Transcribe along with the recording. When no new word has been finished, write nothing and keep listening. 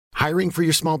Hiring for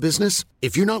your small business?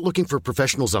 If you're not looking for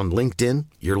professionals on LinkedIn,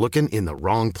 you're looking in the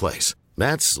wrong place.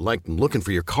 That's like looking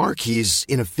for your car keys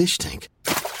in a fish tank.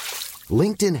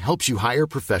 LinkedIn helps you hire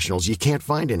professionals you can't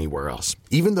find anywhere else,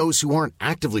 even those who aren't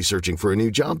actively searching for a new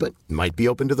job but might be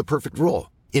open to the perfect role.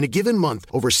 In a given month,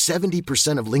 over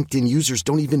 70% of LinkedIn users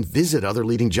don't even visit other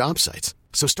leading job sites.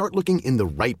 So start looking in the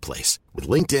right place. With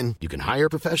LinkedIn, you can hire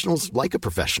professionals like a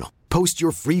professional. Post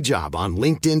your free job on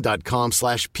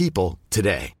linkedin.com/people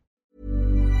today.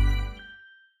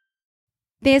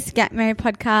 This Get Married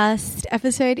podcast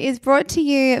episode is brought to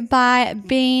you by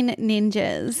Bean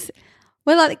Ninjas.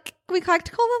 We like to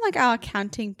call them like our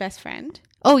accounting best friend.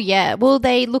 Oh, yeah. Well,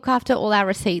 they look after all our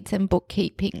receipts and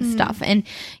bookkeeping stuff. And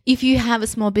if you have a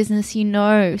small business, you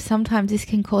know sometimes this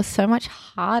can cause so much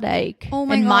heartache. Oh,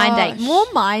 my and gosh. mind ache.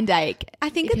 More mind ache. I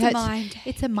think it's a mind ache.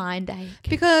 It's a mind ache.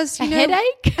 Because, a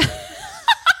headache?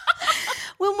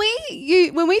 When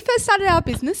we first started our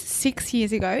business 6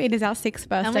 years ago, it is our 6th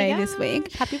birthday this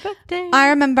week. Happy birthday. I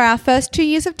remember our first 2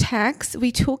 years of tax,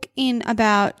 we took in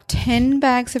about 10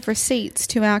 bags of receipts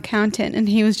to our accountant, and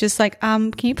he was just like,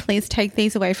 can you please take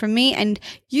these away from me? And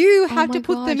you have to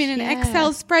put them in an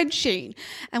Excel spreadsheet.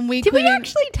 And Did we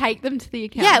actually take them to the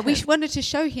accountant? Yeah, we wanted to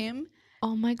show him.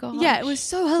 Oh my gosh. Yeah, it was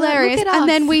so hilarious. Look at and us.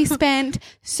 then we spent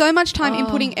so much time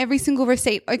inputting every single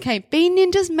receipt. Okay, Bean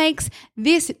Ninjas makes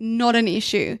this not an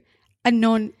issue, a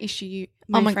non-issue,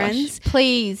 my friends. Gosh.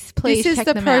 Please this is check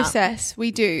the them process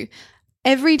we do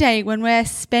every day when we're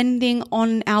spending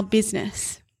on our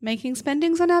business. Making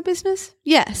spendings on our business?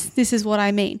 Yes, this is what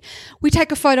I mean. We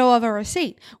take a photo of a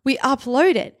receipt, we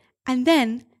upload it, and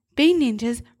then Bean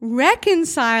Ninjas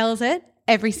reconciles it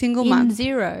every single month.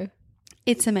 Xero.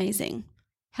 It's amazing.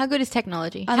 How good is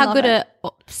technology? I How love good it.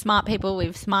 are smart people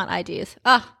with smart ideas?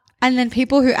 And then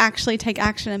people who actually take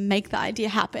action and make the idea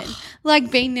happen, like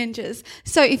Bean Ninjas.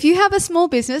 So if you have a small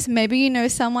business, maybe you know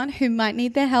someone who might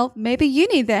need their help, maybe you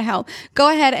need their help, go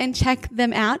ahead and check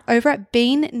them out over at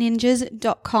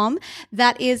beanninjas.com.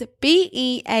 That is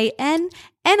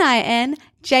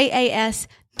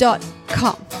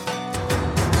BEANNINJAS.com.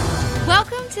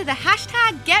 Welcome to the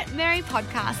 #Get Merry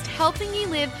podcast, helping you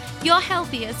live your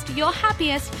healthiest, your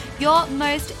happiest, your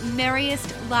most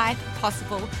merriest life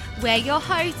possible. We're your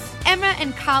hosts, Emma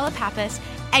and Carla Pappas,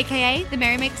 aka the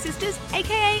Merry Make Sisters,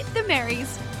 aka the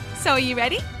Marys. So are you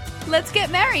ready? Let's get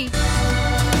merry.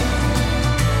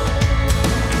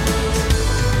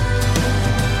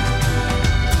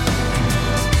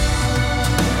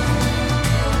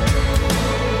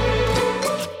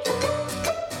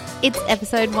 It's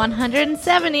episode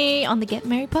 170 on the Get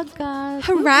Merry podcast.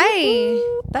 Hooray.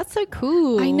 Woo-hoo. That's so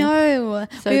cool. I know.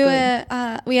 So good.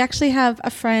 We actually have a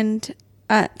friend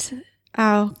at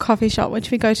our coffee shop,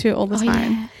 which we go to all the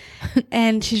time. Yeah.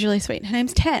 And she's really sweet. Her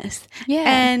name's Tess. Yeah.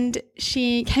 And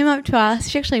she came up to us.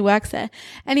 She actually works there.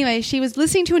 Anyway, she was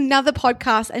listening to another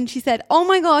podcast and she said, oh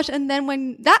my gosh. And then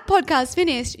when that podcast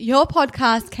finished, your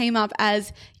podcast came up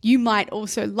as you might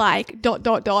also like ...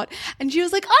 And she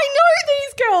was like, I know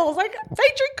these girls. Like, they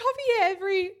drink coffee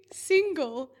every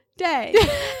single day.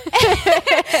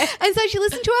 And so she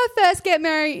listened to our first Get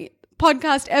Merry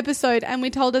podcast episode and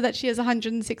we told her that she has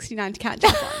 169 to catch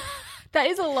up on. That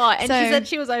is a lot. And she said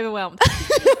she was overwhelmed.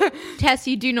 Tess,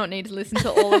 you do not need to listen to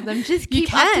all of them. Just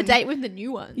keep up to date with the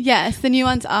new ones. Yes, the new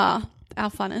ones are our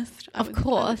funnest. I would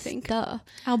think. Duh.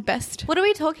 Our best. What are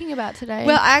we talking about today?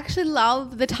 Well, I actually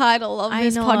love the title of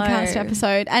this podcast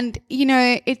episode. And, you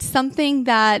know, it's something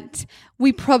that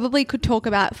we probably could talk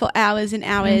about for hours and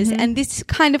hours. Mm-hmm. And this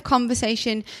kind of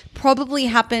conversation probably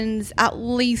happens at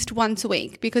least once a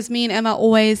week because me and Emma are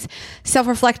always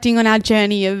self-reflecting on our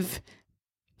journey of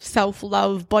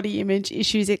self-love, body image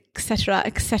issues, etc.,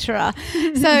 etc.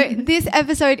 So this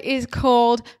episode is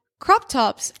called Crop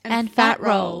Tops and Fat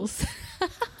Rolls.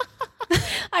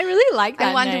 I really like that.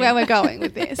 I wonder where we're going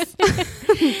with this.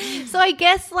 So I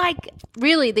guess like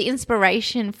really the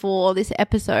inspiration for this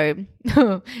episode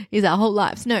is our whole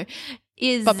lives. But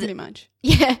pretty much.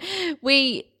 Yeah.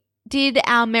 We did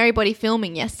our Merry Body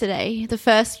filming yesterday, the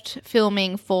first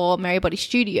filming for Merry Body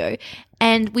Studio,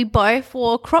 and we both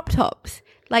wore crop tops.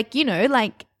 Like, you know,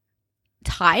 like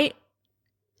tight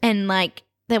and like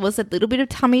there was a little bit of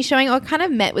tummy showing or kind of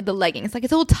met with the leggings. Like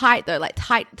it's all tight though, like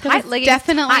tight leggings.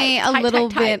 Definitely tight, a little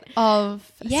tight. bit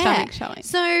of stomach showing.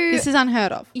 So this is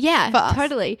unheard of. Yeah, for us,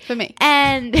 totally. For me.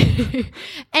 And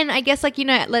and I guess like, you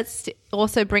know, let's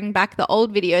also bring back the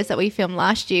old videos that we filmed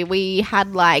last year. We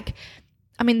had like,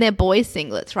 I mean, they're boys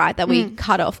singlets, right? That we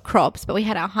cut off crops, but we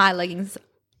had our high leggings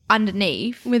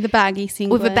underneath with a baggy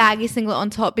singlet on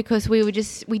top because we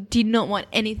did not want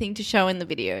anything to show in the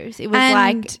videos. It was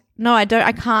like, no, I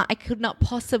could not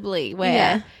possibly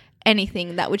wear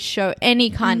anything that would show any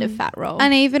kind of fat roll.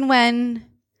 And even when,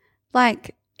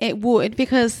 like, it would,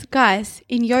 because guys,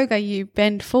 in yoga you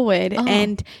bend forward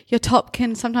and your top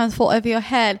can sometimes fall over your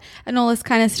head and all this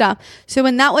kind of stuff. So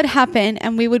when that would happen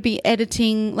and we would be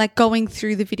editing, like going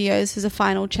through the videos as a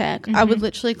final check, I would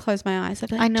literally close my eyes. I'd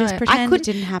be like, I know. just pretend it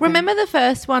didn't happen. Remember the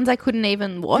first ones I couldn't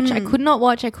even watch? I could not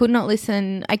watch. I could not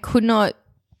listen. I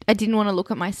didn't want to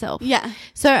look at myself. Yeah.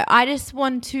 So I just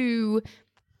want to...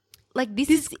 Like this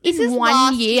is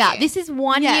 1 year. This is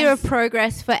 1 year of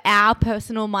progress for our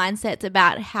personal mindsets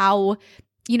about how,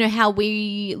 you know, how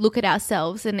we look at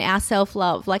ourselves and our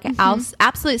self-love, like our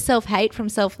absolute self-hate from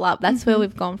self-love. That's where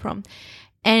we've gone from.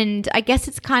 And I guess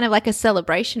it's kind of like a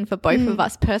celebration for both of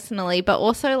us personally, but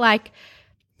also like,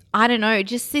 I don't know,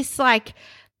 just this like,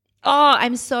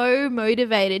 I'm so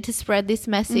motivated to spread this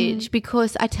message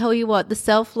because I tell you what, the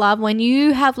self-love, when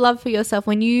you have love for yourself,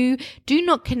 when you do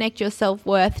not connect your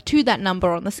self-worth to that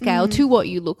number on the scale, to what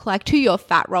you look like, to your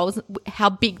fat rolls, how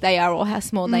big they are or how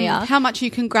small they are. How much you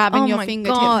can grab in your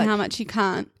fingertips and how much you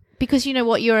can't. Because you know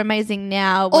what, you're amazing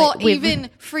now. Or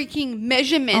even freaking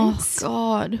measurements. Oh,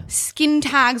 God. Skin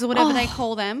tags or whatever they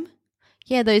call them.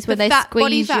 Yeah, those where they body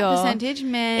squeeze fat percentage,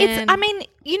 man. It's, I mean,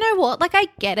 you know what? Like, I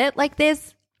get it. Like,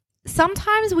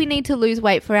 sometimes we need to lose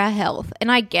weight for our health,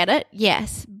 and I get it,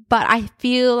 yes. But I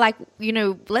feel like, you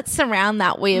know, let's surround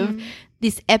that with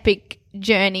this epic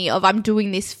journey of I'm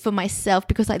doing this for myself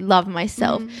because I love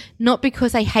myself, not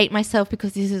because I hate myself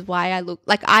because this is why I look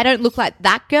like I don't look like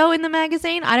that girl in the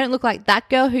magazine. I don't look like that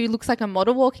girl who looks like a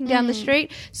model walking down the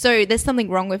street. So there's something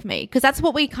wrong with me because that's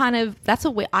what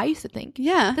I used to think.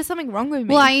 Yeah. There's something wrong with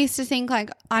me. Well, I used to think like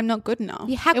I'm not good enough.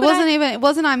 Yeah, it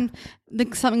wasn't I'm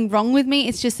like something wrong with me.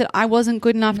 It's just that I wasn't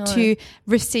good enough to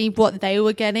receive what they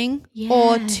were getting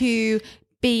or to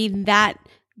be that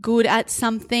good at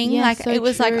something. Yeah, like so it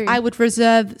was true. like I would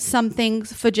reserve some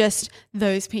things for just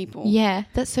those people. Yeah,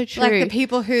 that's so true. Like the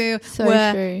people who So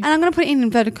were, true. and I'm going to put in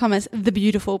inverted commas, the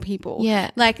beautiful people.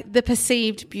 Yeah. Like the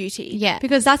perceived beauty. Yeah.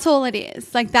 Because that's all it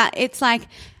is. Like that, it's like,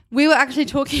 we were actually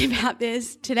talking about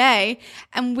this today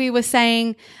and we were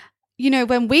saying, you know,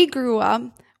 when we grew up,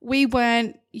 we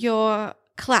weren't your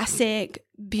classic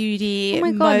beauty, Oh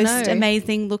my God, most no.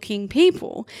 amazing looking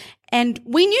people. And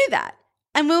we knew that.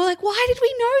 And we were like, why did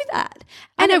we know that?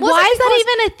 I know, it wasn't why is that because-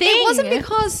 even a thing? It wasn't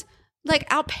because like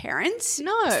our parents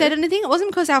No. said anything. It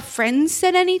wasn't because our friends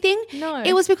said anything. No.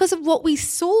 It was because of what we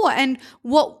saw and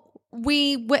what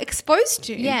we were exposed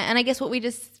to. Yeah, and I guess what we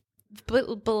just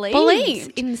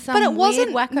believed in some but it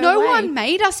wasn't. weird, wacko No way. one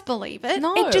made us believe it.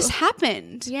 No. It just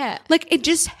happened. Yeah. like it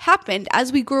just happened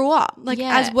as we grew up. Like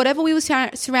Yeah. as whatever we were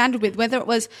surrounded with, whether it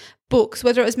was books,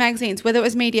 whether it was magazines, whether it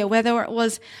was media, whether it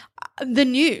was the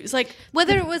news, like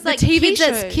Whether it was the like TV kids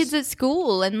shows. at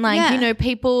school and like, Yeah. you know,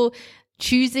 people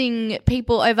choosing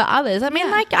people over others. I mean,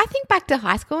 Yeah. like I think back to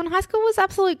high school, and high school was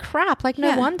absolute crap. Like no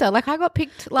Yeah. wonder. Like I got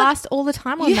picked last all the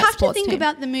time on You that have to sports think team.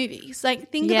 about the movies.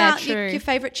 Like think Yeah, about your true.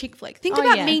 favorite chick flick. Think Oh,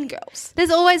 about yeah. Mean Girls. There's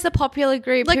always the popular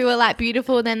group Like- who are like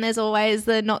beautiful. Then there's always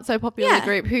the not so popular Yeah.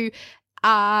 group who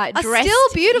are dressed Still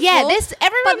beautiful. Yeah, there's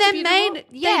everyone. but they're made.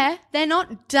 Yeah, they're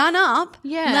not done up.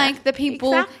 Yeah, like the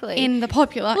people exactly. in the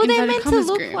popular. well, they're inverted meant to commas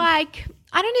look group. like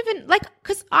I don't even like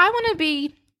because I want to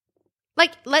be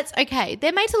like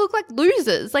they're made to look like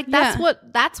losers. Like that's Yeah.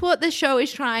 what the show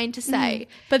is trying to say.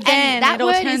 But And then that it all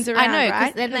word turns is, around, I know,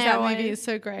 right? then Because they that always, movie is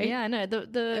so great. Yeah, I know. And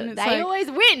They it's like- always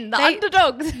win. The they-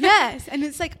 underdogs. Yes, and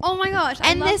it's like, oh my gosh,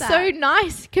 I And love they're that. so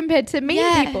nice compared to mean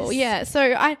Yes. people. Yeah. So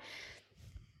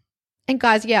and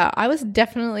guys, yeah, I was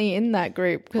definitely in that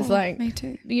group because, like, me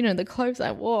too. you know, the clothes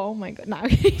I wore. Oh my god, no.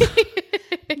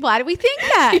 Why do we think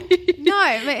that?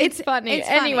 No, but It's funny. It's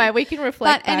funny. Anyway, we can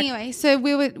reflect. But back. anyway, so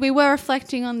we were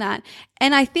reflecting on that,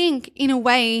 and I think in a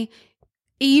way,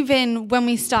 even when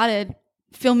we started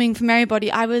filming for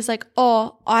Marybody, I was like,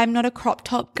 oh, I'm not a crop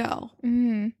top girl.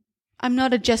 I'm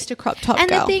not just a crop top And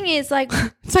girl. the thing is, like, do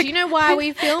like- you know why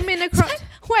we film in a crop?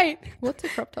 Wait, What's a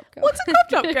crop top girl? what's a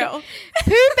crop top girl?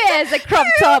 Who bears a crop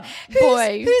top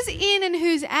boy? Who's in and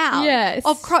who's out Yeah, it's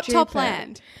of crop top stupid.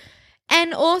 land?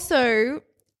 And also,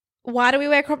 why do we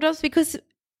wear crop tops? Because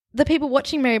the people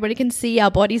watching Marybody can see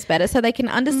our bodies better, so they can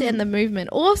understand the movement.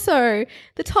 Also,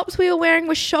 the tops we were wearing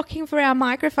were shocking for our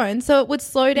microphone, so it would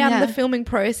slow down Yeah. the filming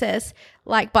process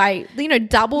like by, you know,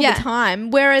 double Yeah. the time.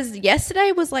 Whereas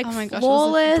yesterday was like Oh my gosh, it was a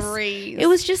flawless. breeze. It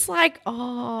was just like,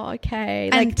 oh, okay.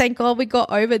 Like, And thank God we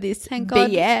got over this. Thank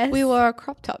God BS. we wore a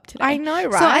crop top today. I know,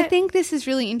 right? So I think this is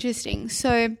really interesting.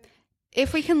 So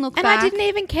if we can look And back. I didn't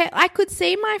even care. I could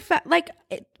see my fat, like,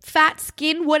 fat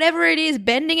skin, whatever it is,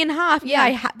 bending in half.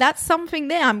 Yeah, that's something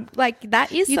there. I'm like,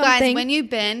 that is you something. guys, when you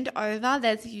bend over,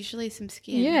 there's usually some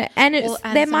skin. Yeah, and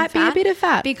there might be a bit of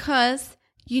fat. Because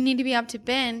you need to be able to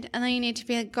bend and then you need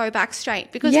to go back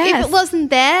straight. Because if it wasn't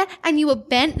there and you were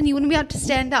bent, then you wouldn't be able to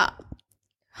stand up.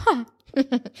 Huh.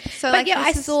 So, but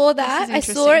I saw that. I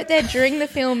saw it there during the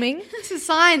filming. This is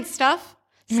science stuff.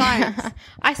 Science.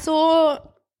 I saw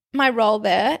my role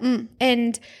there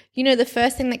and, you know, the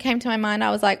first thing that came to my mind,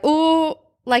 I was like, oh,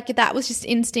 like that was just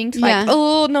instinct. Like,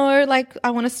 oh, no, like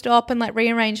I want to stop and like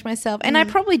rearrange myself. And I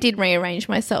probably did rearrange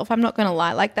myself. I'm not going to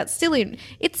lie. Like that's still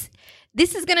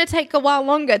this is going to take a while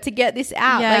longer to get this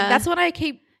out. Yeah. Like that's what I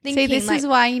keep thinking. See, this is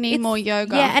why you need more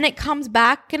yoga. Yeah, and it comes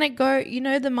back and it you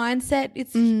know, the mindset,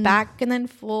 it's back and then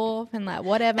forth and like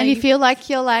whatever. And you feel like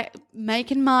you're like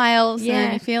making miles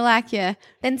and you feel like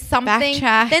then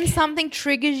something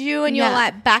triggers you and you're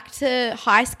like back to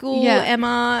high school,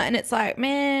 Emma, and it's like,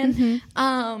 man.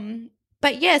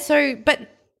 But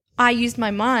I used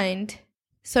my mind.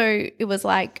 So it was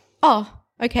like, oh,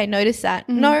 okay, notice that.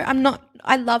 No, I'm not.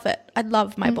 I love it. I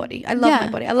love my body. I love my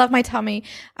body. I love my tummy.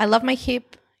 I love my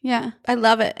hip. Yeah. I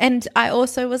love it. And I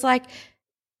also was like,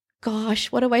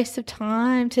 gosh, what a waste of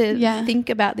time to think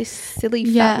about this silly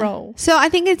fat roll. So I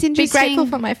think it's interesting. Be grateful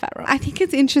for my fat roll. I think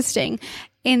it's interesting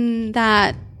in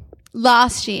that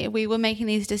last year we were making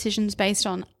these decisions based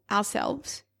on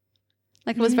ourselves.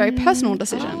 Like it was a very personal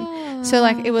decision. So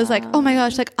like it was like, oh my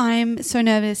gosh, like I'm so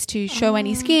nervous to show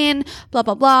any skin, blah,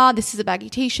 blah, blah. This is a baggy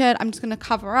t-shirt. I'm just going to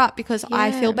cover up because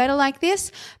I feel better like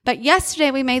this. But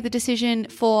yesterday we made the decision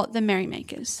for the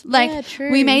merrymakers. Like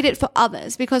we made it for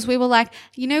others because we were like,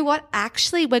 you know what?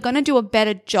 Actually, we're going to do a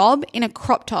better job in a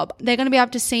crop top. They're going to be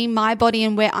able to see my body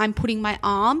and where I'm putting my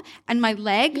arm and my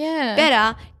leg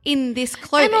better in this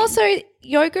clothing. And also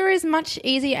yoga is much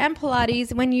easier and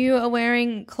Pilates when you are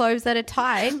wearing clothes that are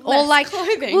tight or like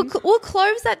clothing. Or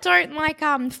clothes that don't like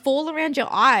fall around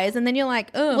your eyes and then you're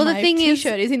like, oh, well, my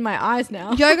t-shirt is in my eyes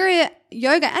now. Yoga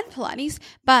and Pilates,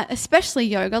 but especially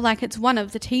yoga, like it's one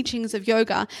of the teachings of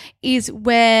yoga, is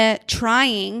we're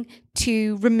trying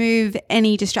to remove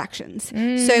any distractions.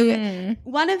 So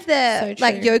one of the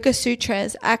like yoga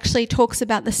sutras actually talks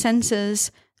about the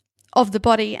senses of the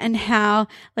body and how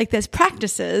like there's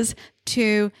practices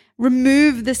to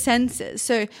remove the senses.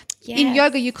 So in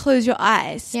yoga, you close your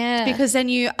eyes because then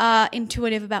you are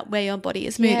intuitive about where your body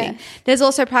is moving. There's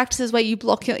also practices where you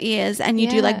block your ears and you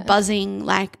do like buzzing,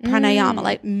 like pranayama,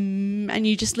 like and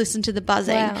you just listen to the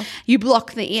buzzing. Wow. You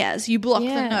block the ears, you block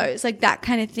the nose, like that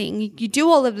kind of thing. You do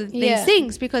all of these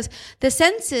things because the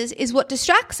senses is what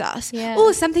distracts us.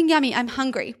 Oh, something yummy, I'm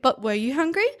hungry. But were you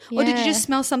hungry? Or did you just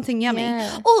smell something yummy?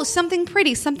 Oh, something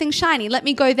pretty, something shiny, let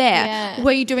me go there.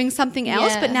 Were you doing something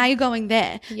else, but now you're going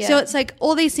there? So it's like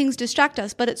all these things distract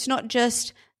us, but it's not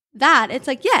just that. It's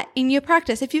like, in your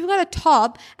practice, if you've got a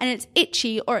top and it's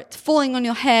itchy or it's falling on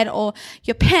your head or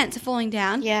your pants are falling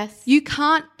down, you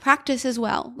can't practice as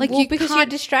well. Like because you're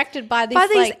distracted by these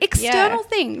like, external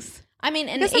things. I mean,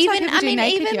 and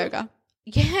even yoga.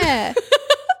 Yeah.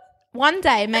 One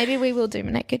day maybe we will do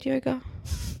naked yoga.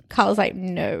 Carl's like,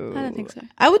 no. I don't think so.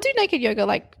 I would do naked yoga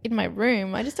like in my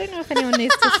room. I just don't know if anyone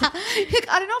needs to.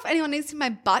 I don't know if anyone needs to see my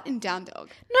butt in down dog.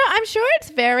 No, I'm sure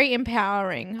it's very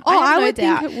empowering. Oh, I have no would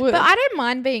doubt. think it would. But I don't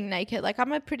mind being naked. Like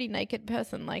I'm a pretty naked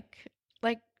person. Like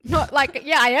not like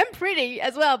I am pretty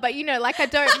as well. But you know, like I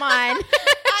don't mind.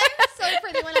 I'm so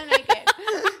pretty when I'm naked.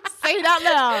 Say it out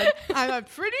loud. I'm a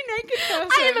pretty naked person.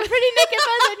 I am a pretty naked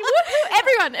person. Woo-hoo.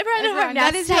 Everyone at home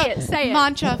now. That is say it.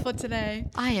 Mantra for today.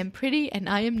 I am pretty and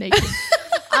I am naked.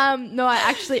 No, I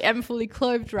actually am fully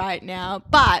clothed right now.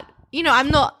 But, you know, I'm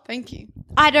not. Thank you.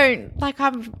 I don't, like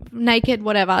I'm naked,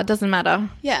 whatever. It doesn't matter.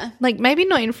 Yeah. Like maybe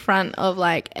not in front of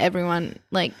like everyone,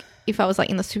 like if I was like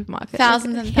in the supermarket.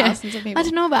 Thousands and thousands of people. I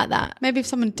don't know about that. Maybe if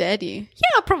someone dared you.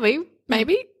 Yeah, probably.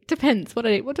 Maybe. Depends. What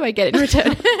do I get in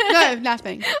return? No,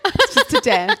 nothing. It's just a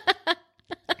dare.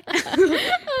 It's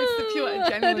the pure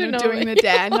adrenaline of doing the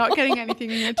dare, not getting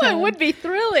anything in return. Well, it would be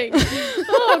thrilling.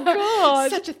 Oh,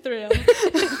 God. Such a thrill.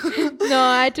 No,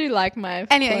 I do like my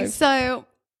clothes. So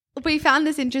we found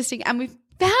this interesting and we found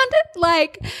it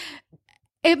like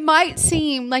it might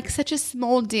seem like such a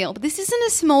small deal, but this isn't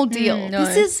a small deal. No.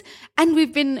 This is, and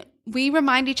we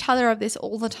remind each other of this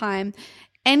all the time.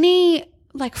 Any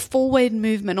like forward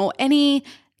movement or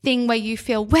anything where you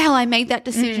feel, well, I made that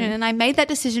decision and I made that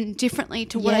decision differently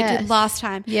to what I did last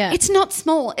time. Yeah. It's not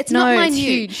small. It's not minute. It's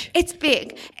huge. It's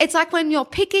big. It's like when you're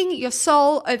picking your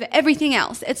soul over everything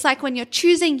else. It's like when you're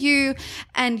choosing you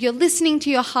and you're listening to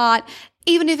your heart,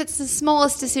 even if it's the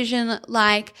smallest decision,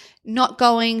 like not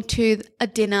going to a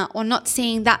dinner or not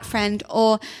seeing that friend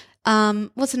or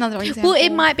What's another example? Well,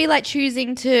 it might be like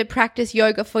choosing to practice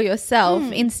yoga for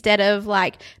yourself instead of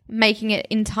like making it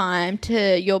in time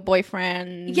to your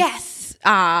boyfriend's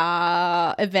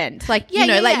event. Like,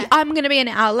 I'm going to be an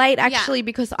hour late actually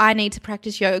because I need to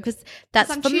practice yoga because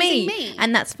that's for me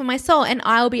and that's for my soul and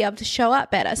I'll be able to show up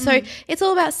better. So it's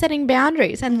all about setting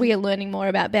boundaries, and we are learning more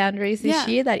about boundaries this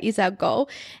year. That is our goal.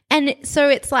 And so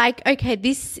it's like, okay,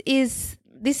 this is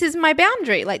my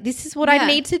boundary. Like, this is what I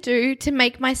need to do to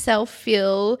make myself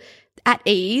feel at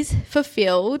ease,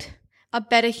 fulfilled, a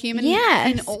better human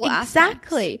in all aspects.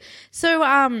 Exactly. So,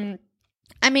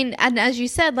 I mean, and as you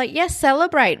said, like, yes,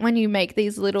 celebrate when you make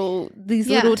these little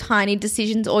tiny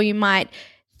decisions, or you might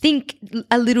think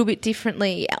a little bit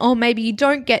differently, or maybe you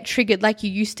don't get triggered like you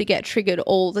used to get triggered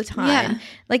all the time.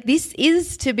 Like, this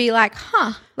is to be like,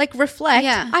 like reflect,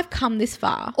 I've come this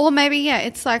far. Or maybe,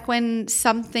 it's like when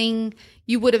something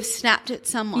you would have snapped at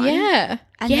someone. And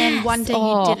then one day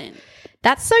you didn't.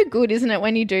 That's so good, isn't it?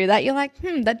 When you do that, you're like,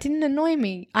 that didn't annoy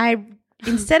me.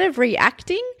 Instead of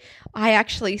reacting, I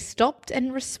actually stopped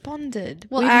and responded.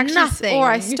 Well, nothing. Or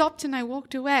I stopped and I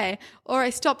walked away. Or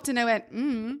I stopped and I went,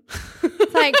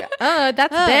 It's like,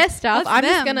 that's their stuff. I'm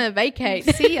just going to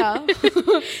vacate. See ya.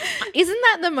 Isn't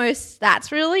that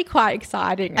that's really quite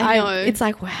exciting. I know. It's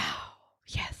like, wow,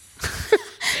 yes.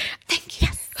 Thank you.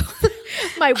 Yes.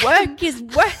 My work is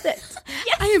worth it.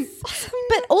 Yes. I am awesome.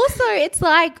 But also it's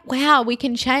like, wow, we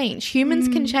can change. Humans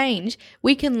can change.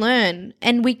 We can learn,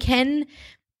 and we can,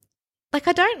 like,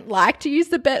 I don't like to use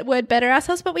the word better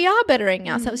ourselves, but we are bettering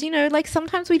ourselves. You know, like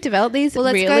sometimes we develop these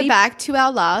let's go back to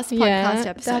our last podcast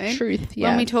episode. That truth,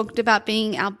 when we talked about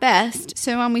being our best.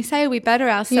 So when we say we better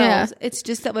ourselves, it's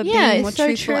just that we're being more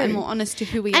truthful and more honest to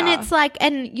who we are. And it's like,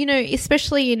 and you know,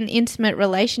 especially in intimate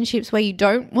relationships where you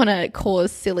don't want to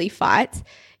cause silly fights,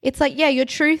 it's like, your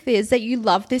truth is that you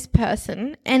love this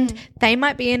person and they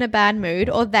might be in a bad mood,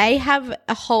 or they have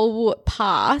a whole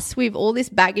past with all this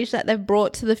baggage that they've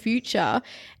brought to the future.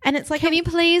 And it's like, can you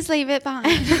please leave it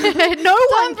behind? No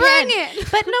one bring can.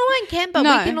 it. But no one can, but we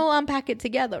can all unpack it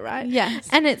together, right? Yes.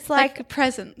 And it's like a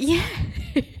present. Yeah.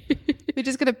 We're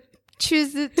just going to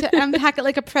choose to unpack it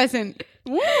like a present.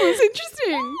 Ooh, it's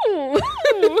interesting.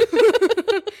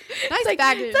 Nice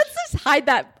baggage. Let's just hide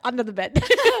that under the bed.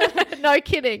 No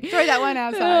kidding. Throw that one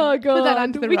outside. Oh god. Put that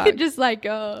under the rug. We could just like,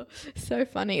 so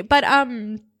funny. But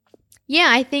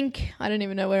I think I don't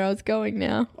even know where I was going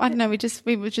now. I don't know.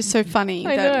 We were just so funny.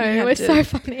 I know. We're so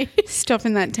funny. Stop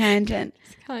in that tangent.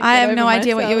 I have no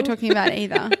idea what you were talking about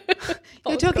either.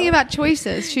 You're talking about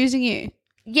choices, choosing you.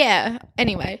 Yeah.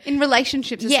 Anyway, in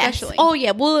relationships, especially. Oh yeah.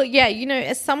 Well, yeah. You know,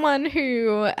 as someone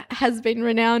who has been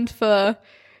renowned for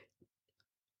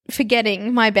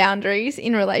forgetting my boundaries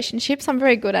in relationships, I'm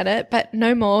very good at it, but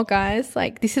no more, guys.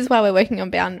 Like, this is why we're working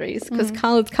on boundaries, because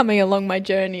Carla's coming along my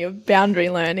journey of boundary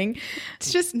learning.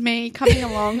 It's just me coming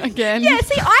along again. Yeah.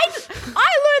 See, I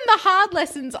learned the hard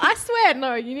lessons. I swear.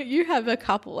 No, you have a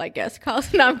couple, I guess, Carla.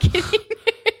 No, I'm kidding.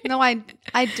 No, I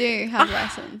do have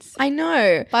lessons. I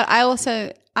know. But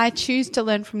I choose to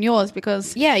learn from yours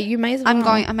because you may as well.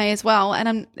 I may as well.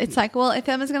 And it's like, well, if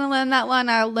Emma's going to learn that one,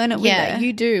 I'll learn it with her. Yeah,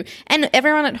 you do. And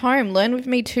everyone at home, learn with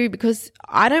me too, because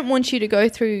I don't want you to go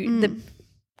through the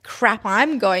crap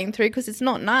I'm going through, because it's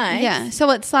not nice. Yeah.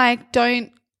 So it's like,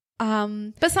 don't.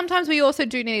 But sometimes we also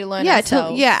do need to learn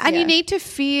ourselves. And you need to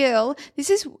feel,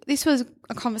 this was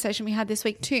a conversation we had this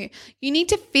week too. You need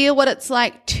to feel what it's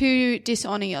like to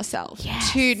dishonor yourself,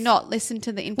 to not listen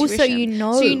to the intuition.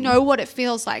 Well, so you know what it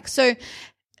feels like. So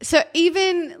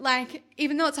even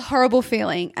though it's a horrible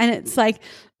feeling and it's like,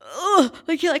 ugh,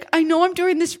 like you're like, I know I'm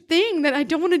doing this thing that I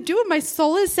don't want to do, and my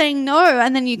soul is saying no,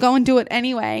 and then you go and do it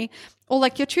anyway, or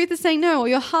like your truth is saying no, or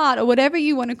your heart, or whatever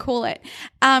you want to call it.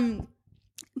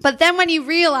 But then when you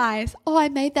realize, I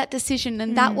made that decision,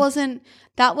 and that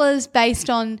was based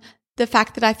on the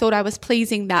fact that I thought I was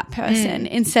pleasing that person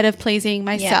instead of pleasing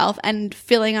myself and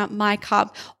filling up my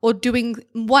cup or doing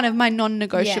one of my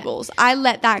non-negotiables. I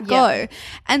let that go.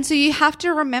 And so you have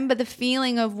to remember the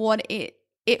feeling of what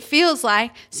it feels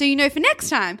like, so you know for next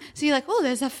time. So you're like,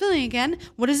 there's that feeling again.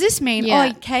 What does this mean?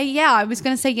 I was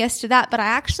going to say yes to that, but I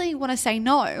actually want to say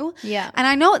no. Yeah. And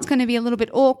I know it's going to be a little bit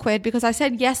awkward because I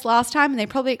said yes last time and they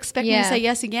probably expect me to say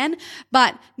yes again,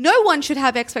 but no one should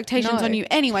have expectations on you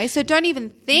anyway, so don't even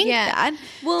think that.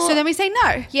 Well, so then we say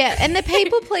no. Yeah, and the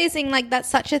people pleasing, like, that's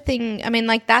such a thing. I mean,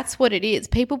 like, that's what it is.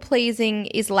 People pleasing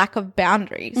is lack of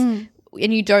boundaries and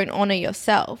you don't honor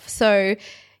yourself. So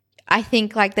I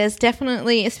think like there's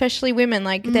definitely, especially women,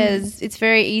 like it's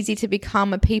very easy to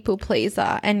become a people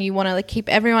pleaser and you want to like keep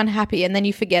everyone happy and then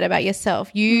you forget about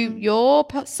yourself. Your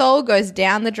soul goes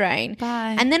down the drain.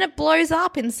 Bye. And then it blows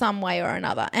up in some way or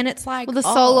another. And it's like, well, the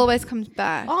soul always comes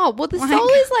back. Oh, well, the soul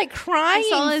is like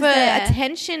crying for for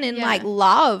attention and like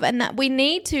love, and that you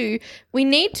need to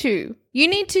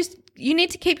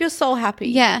keep your soul happy.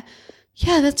 Yeah.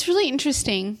 Yeah, that's really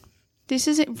interesting. This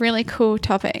is a really cool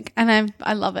topic and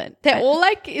I love it. They're all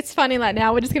like, it's funny, like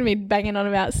now we're just going to be banging on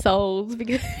about souls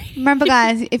because remember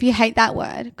guys, if you hate that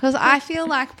word, because I feel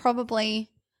like probably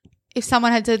if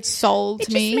someone had said soul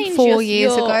to me 4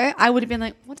 years ago, I would have been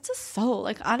like, what's a soul?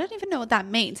 Like, I don't even know what that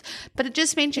means. But it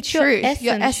just means your truth,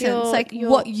 your essence, like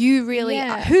what you really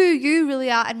are, who you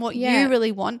really are and what you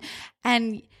really want.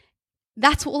 And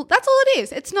that's all it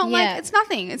is. It's not like, it's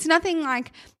nothing. It's nothing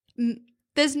like,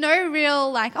 there's no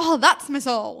real like, oh, that's my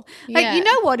soul. Like, you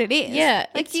know what it is. Yeah.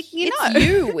 Like, it's you know.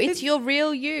 you. It's your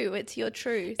real you. It's your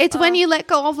truth. It's when you let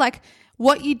go of like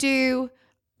what you do,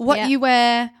 what you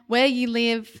wear, where you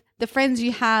live, the friends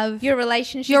you have, your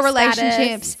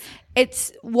relationships.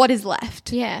 It's what is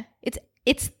left. Yeah.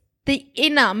 It's the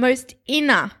most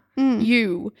inner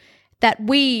you that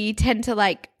we tend to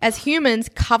like as humans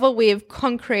cover with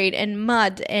concrete and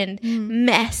mud and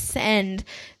mess, and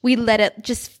we let it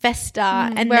just fester.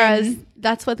 And whereas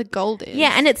that's where the gold is.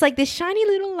 Yeah, and it's like this shiny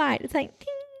little light. It's like, ding.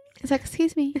 It's like,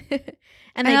 excuse me.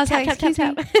 And they tap.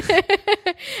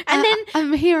 And then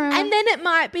I'm a hero. And then it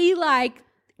might be like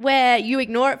where you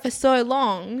ignore it for so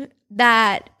long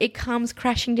that it comes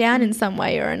crashing down in some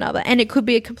way or another. And it could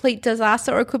be a complete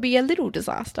disaster or it could be a little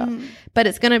disaster. But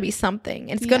it's going to be something.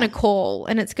 It's going to call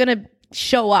and it's going to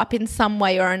show up in some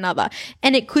way or another.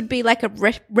 And it could be like a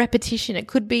repetition. It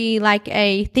could be like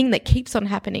a thing that keeps on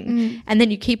happening and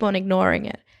then you keep on ignoring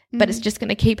it. But it's just going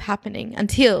to keep happening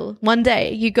until one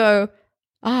day you go,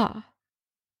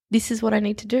 this is what I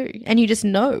need to do. And you just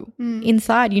know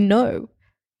inside, you know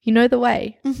the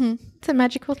way. It's a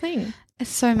magical thing. It's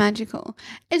so magical.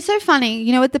 It's so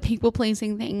funny, with the people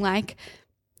pleasing thing, like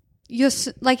you're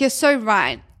so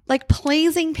right. Like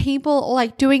pleasing people or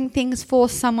like doing things for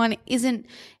someone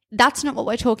that's not what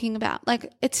we're talking about.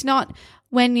 Like it's not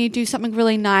when you do something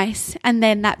really nice and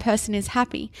then that person is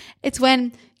happy. It's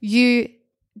when you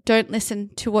don't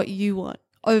listen to what you want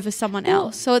over someone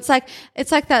else. So it's like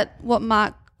that what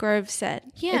Mark Grove said.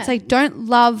 Yeah. It's like don't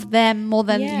love them more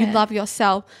than you love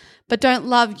yourself, but don't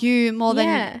love you more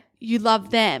than you love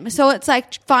them. So it's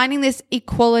like finding this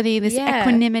equality, this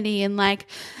equanimity, and like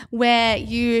where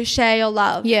you share your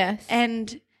love. Yes.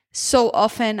 And so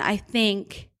often I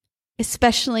think,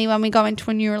 especially when we go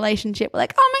into a new relationship, we're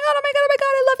like, oh my God, I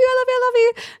love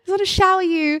you. I just want to shower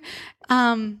you.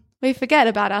 We forget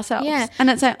about ourselves. Yeah. And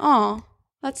it's like, oh,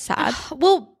 that's sad.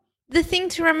 Well, the thing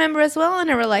to remember as well in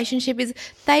a relationship is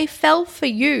they fell for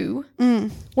you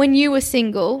when you were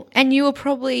single and you were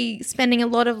probably spending a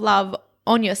lot of love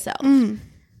on yourself.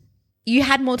 You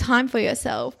had more time for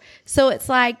yourself. So it's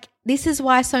like, this is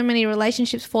why so many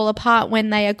relationships fall apart when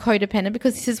they are codependent,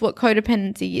 because this is what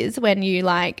codependency is, when you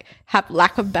like have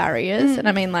lack of barriers. And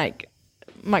I mean like,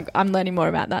 I'm learning more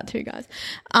about that too, guys.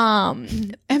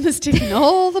 Emma's ticking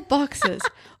all the boxes.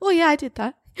 Oh yeah, I did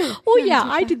that. Oh yeah,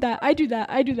 I did that.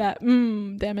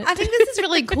 Damn it. I think this is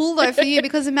really cool though for you,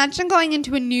 because imagine going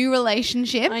into a new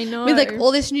relationship with like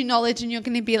all this new knowledge and you're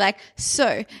going to be like,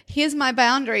 so here's my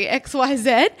boundary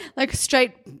XYZ, like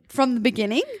straight from the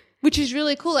beginning, which is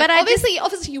really cool. Like, but obviously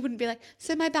you wouldn't be like,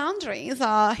 so my boundaries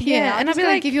are here. Yeah, and I'd be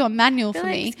like, give you a manual for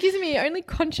me. Excuse me, only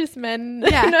conscious men.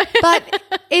 Yeah, but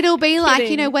it'll be like,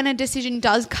 when a decision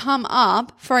does come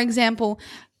up, for example,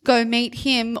 go meet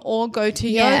him or go to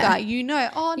yoga. I'm going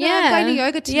to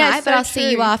yoga tonight, but I'll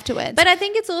see you afterwards. But I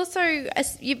think it's also,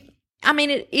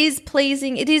 it is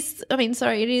pleasing. It is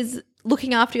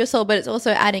looking after your soul, but it's also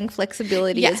adding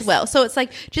flexibility as well. So it's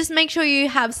like, just make sure you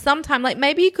have some time. Like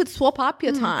maybe you could swap up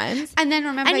your times. And then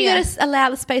remember, and you got to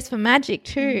allow the space for magic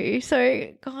too. So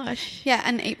gosh. Yeah,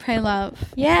 and eat, pray, love.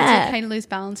 Yeah. It's okay to lose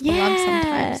balance for love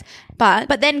sometimes.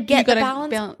 But then get the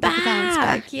balance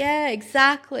back. Yeah,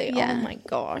 exactly. Yeah. Oh my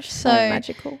gosh. So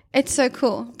magical. It's so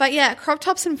cool. But yeah, crop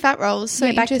tops and fat rolls.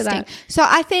 So back interesting. To that. So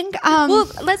I think well,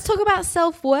 let's talk about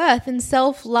self-worth and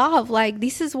self-love. Like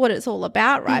this is what it's all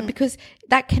about, right? Because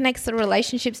that connects the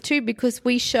relationships too, because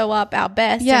we show up our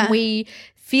best and we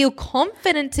feel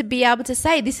confident to be able to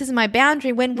say this is my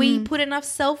boundary when we put enough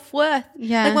self-worth.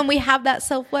 Yeah. Like when we have that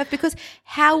self-worth, because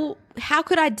how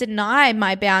could I deny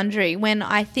my boundary when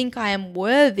I think I am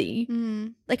worthy?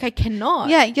 Like I cannot.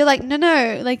 Yeah, you're like,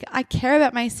 no, like I care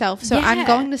about myself, so I'm Yeah.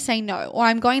 going to say no, or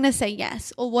I'm going to say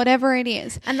yes, or whatever it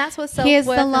is. And that's what self-worth Here's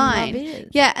the and line. love is.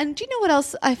 Yeah, and do you know what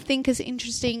else I think is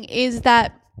interesting is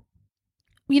that,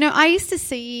 you know, I used to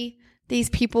see these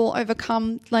people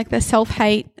overcome like their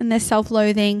self-hate and their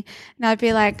self-loathing, and I'd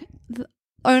be like,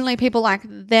 only people like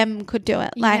them could do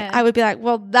it. Like Yeah. I would be like,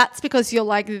 well, that's because you're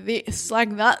like this.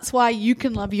 Like that's why you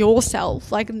can love yourself.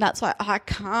 Like, and that's why I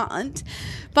can't.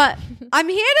 But I'm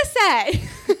here to say,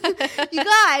 you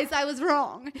guys, I was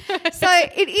wrong. So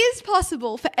it is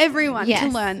possible for everyone to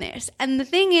Yes. learn this. And the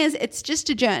thing is, it's just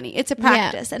a journey. It's a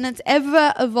practice, and it's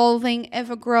ever evolving,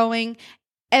 ever growing,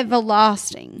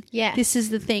 everlasting. Yes. This is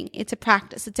the thing. It's a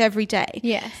practice. It's every day.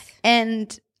 Yes.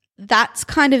 And that's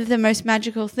kind of the most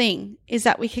magical thing, is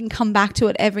that we can come back to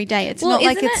it every day. It's Well, not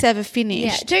like isn't it's it- ever Yeah.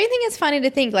 finished. Do you think it's funny to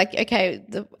think like, okay,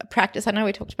 the practice, I know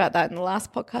we talked about that in the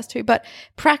last podcast too, but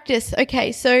practice,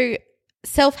 okay, so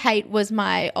self-hate was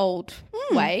my old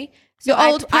way. So Your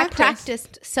old I practice.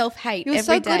 practiced self-hate You were every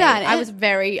so good day. at it.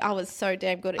 I was so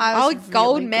damn good at it. I was I was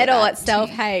gold really good medal at at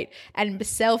self-hate and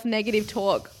self-negative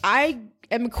talk. I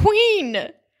am a queen.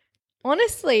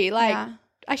 Honestly, like Yeah.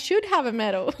 I should have a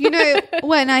medal. You know,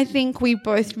 when I think we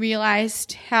both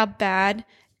realized how bad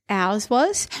ours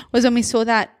was when we saw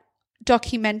that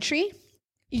documentary,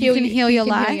 You Can Heal Your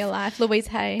Life. Louise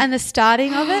Hay. And the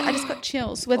starting of it, I just got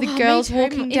chills. Where the Oh, girl's me too.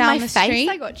 walking In down my the face, street.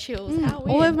 I got chills. How all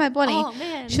weird. over my body. Oh,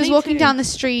 man, She was me walking too. down the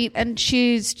street, and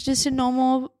she's just a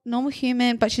normal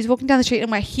human, but she's walking down the street,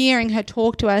 and we're hearing her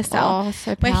talk to herself. Oh,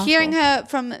 so We're powerful. hearing her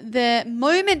from the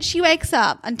moment she wakes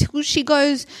up until she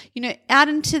goes, out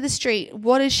into the street.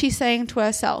 What is she saying to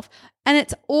herself? And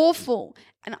it's awful.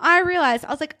 And I realized, I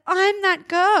was like, I'm that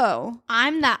girl.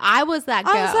 I was that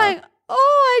girl. I was like,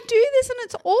 oh, I do this and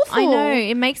it's awful. I know,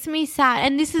 it makes me sad.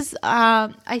 And this is,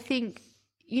 I think,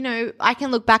 I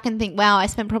can look back and think, wow, I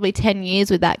spent probably 10 years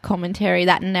with that commentary,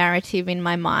 that narrative in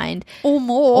my mind. Or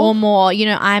more.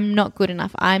 I'm not good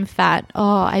enough. I'm fat.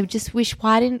 Oh, I just wish,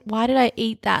 why did I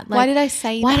eat that? Why did I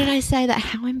say Why that? did I say that?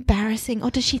 How embarrassing. Oh,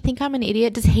 does she think I'm an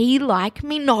idiot? Does he like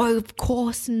me? No, of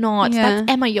course not. Yeah.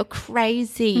 That's Emma. You're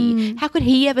crazy. How could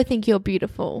he ever think you're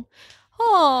beautiful?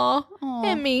 Oh,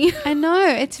 Emmy. I know.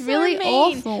 It's So really mean.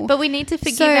 awful. But we need to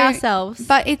forgive So- ourselves.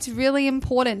 But it's really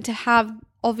important to have,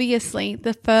 obviously,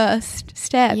 the first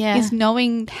step Yeah. is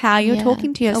knowing how you're Yeah.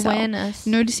 talking to yourself. Awareness.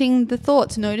 Noticing the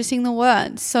thoughts, noticing the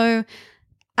words. So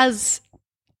as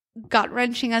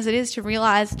gut-wrenching as it is to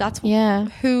realize that's Yeah.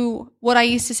 what I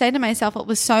used to say to myself,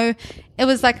 it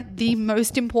was like the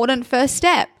most important first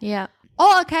step. Yeah.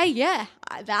 Oh, okay, yeah,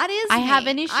 that is I me. have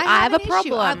an issue. I have an a issue.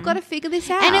 problem. I've got to figure this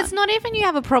out. And it's not even you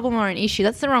have a problem or an issue.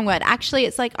 That's the wrong word. Actually,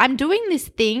 it's like I'm doing this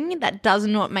thing that does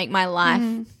not make my life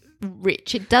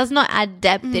rich. It does not add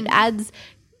depth. It adds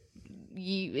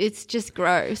it's just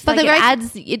gross. But Like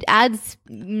the it adds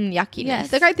yuckiness. Yeah,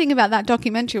 the great thing about that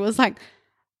documentary was like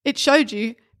it showed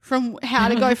you from how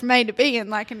to go from A to B in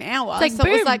like an hour. like, so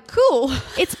it was boom. like cool.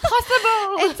 It's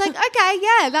possible. It's like, okay,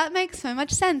 yeah, that makes so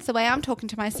much sense. The way I'm talking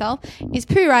to myself is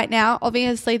poo right now.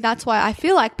 Obviously, that's why I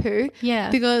feel like poo. Yeah.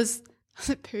 Because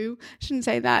poo, shouldn't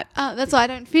say that. That's why I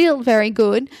don't feel very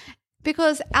good.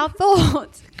 Because our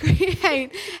thoughts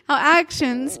create our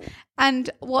actions,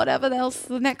 and whatever else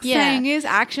the next Yeah. thing is,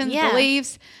 actions, Yeah.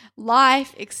 beliefs,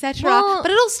 life, etc. Well- But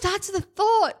it all starts with a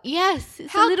thought. yes,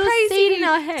 it's How a little crazy seed in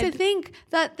our head. to think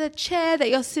that the chair that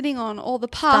you're sitting on, or the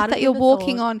path Started that you're with a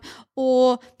walking thought. on,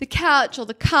 or the couch or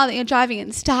the car that you're driving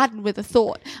in started with a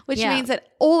thought, which Yeah. means that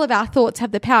all of our thoughts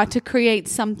have the power to create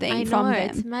something I from know, them.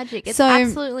 it's magic. It's So-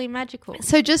 absolutely magical.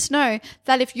 So just know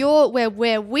that if you're where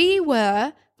we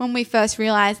were when we first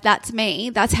realized that's me,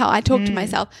 that's how I talk to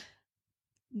myself,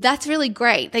 that's really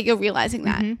great that you're realizing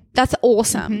that. That's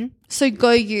awesome. So go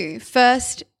you.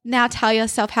 First, now tell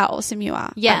yourself how awesome you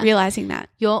are. Yeah. By realizing that.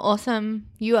 You're awesome.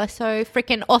 You are so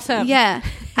freaking awesome. Yeah.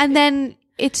 And then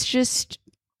it's just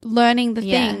learning the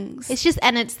Yeah. things. It's just,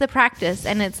 and it's the practice,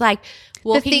 and it's like the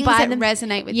walking things by that them.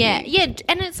 resonate with Yeah, you. yeah,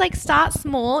 and it's like start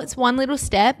small. It's one little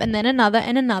step, and then another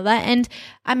and another. And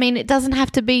I mean, it doesn't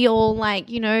have to be all like,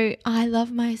 I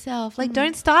love myself. Like,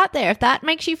 don't start there. If that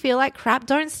makes you feel like crap,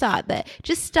 don't start there.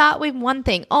 Just start with one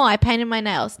thing. Oh, I painted my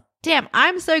nails. Damn,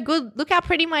 I'm so good. Look how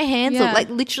pretty my hands Yeah. look. Like,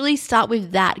 literally start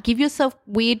with that. Give yourself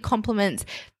weird compliments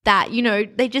that,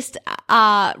 they just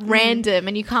are random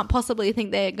and you can't possibly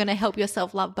think they're going to help your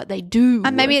self-love, but they do.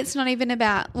 And maybe it's not even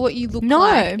about what you look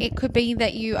like. It could be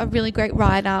that you are a really great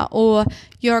writer, or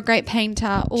you're a great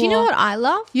painter, or do you know what I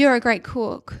love? You're a great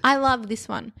cook. I love this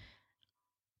one.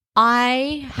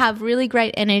 I have really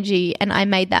great energy and I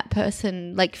made that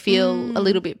person like feel a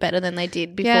little bit better than they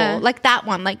did before. Yeah. Like that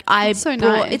one. Like I so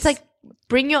brought, nice. it's like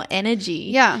bring your energy.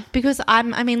 Yeah. Because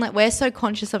like we're so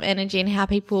conscious of energy and how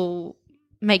people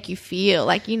make you feel.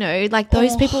 Like, you know, like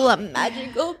those people are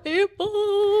magical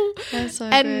people. That's so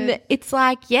and good. it's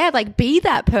like, yeah, like be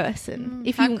that person.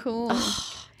 If How you cool.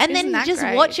 and Isn't then that just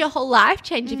great? watch your whole life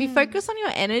change. If you focus on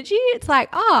your energy, it's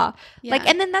like, like, Yeah.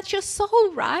 and then that's your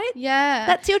soul, right? Yeah.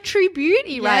 That's your true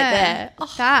beauty right Yeah. there.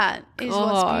 Oh, That is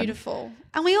what's God. beautiful.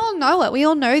 And we all know it. We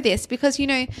all know this because, you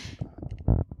know,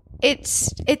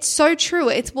 it's so true.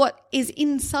 It's what is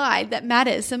inside that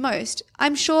matters the most.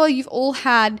 I'm sure you've all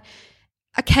had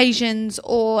occasions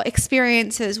or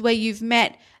experiences where you've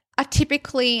met a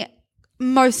typically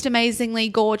most amazingly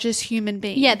gorgeous human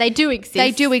being. yeah, they do exist.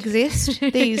 They do exist.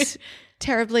 These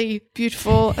terribly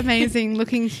beautiful, amazing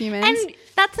looking humans. And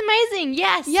that's amazing.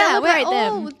 Yes. yeah, celebrate we're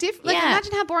all them. different. Like, Yeah.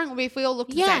 imagine how boring it would be if we all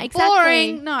looked the Yeah, same. exactly.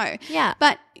 Boring, no. Yeah.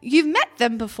 But you've met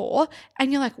them before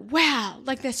and you're like, wow,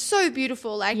 like they're so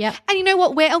beautiful. Like, Yep. and you know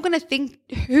what? We're all going to think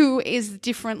who is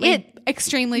differently,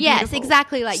 extremely Yes, beautiful.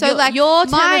 exactly. Like, so, your- like your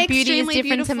term my of beauty is extremely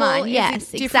different to beautiful mine. is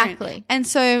Yes, different. exactly. And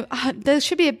so there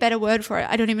should be a better word for it.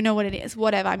 I don't even know what it is.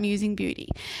 Whatever. I'm using beauty.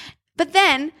 But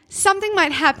then something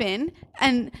might happen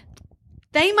and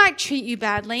they might treat you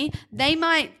badly. They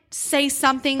might say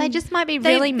something. They just might be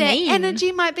really their mean.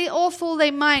 energy might be awful.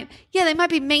 They might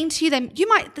be mean to you. You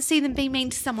might see them be mean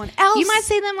to someone else. You might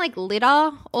see them like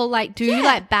litter or like do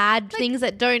like bad things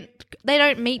that don't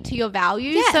meet to your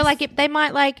values. Yes. So like if they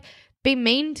might like be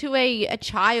mean to a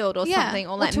child or something,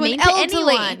 or like to mean an to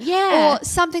elderly, anyone. Yeah. or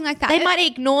something like that. They might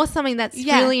ignore something that's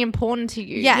really important to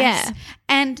you. Yes. Yeah.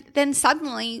 And then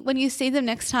suddenly when you see them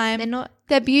next time, They're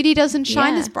their beauty doesn't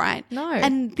shine Yeah. as bright. No.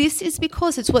 And this is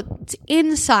because it's what's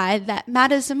inside that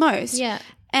matters the most. Yeah.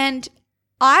 And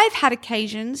I've had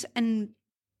occasions and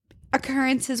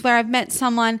occurrences where I've met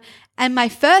someone and my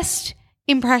first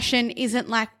impression isn't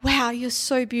like, wow, you're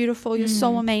so beautiful, you're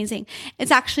so amazing.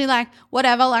 It's actually like,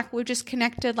 whatever, like we're just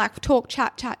connected, like talk,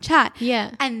 chat.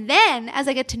 Yeah. And then as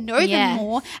I get to know them Yes.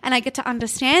 more and I get to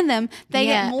understand them, they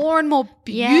Yeah. get more and more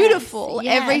beautiful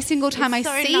Yes. every single time It's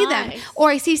I so see them. nice. Or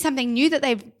I see something new that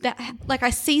I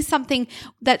see something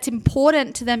that's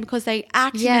important to them because they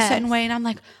act in a Yes. certain way and I'm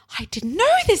like, I didn't know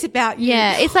this about you.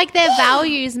 Yeah, it's like their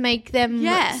values make them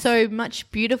Yes. so much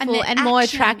beautiful their and more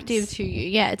actions. attractive to you.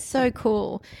 Yeah, it's so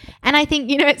cool. And I think,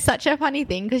 you know, it's such a funny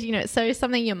thing because, you know, it's so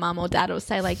something your mum or dad will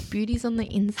say, like, beauty's on the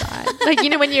inside. Like, you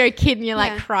know, when you're a kid and you're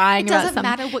like Yeah. crying It about doesn't something.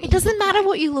 matter what it you doesn't look matter like.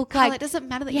 what you look Carla, like. it doesn't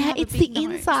matter that you have a it's big the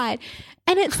nose. inside.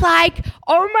 And it's like,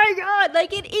 oh my God,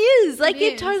 like it is. Like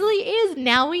it is. totally is.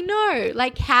 Now we know.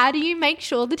 Like, how do you make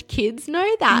sure that kids know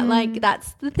that? Like,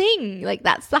 that's the thing. Like,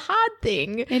 that's the hard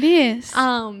thing. It is.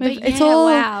 But it's yeah, all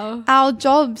wow. our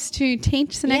jobs to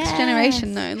teach the next Yes.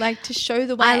 generation though, like to show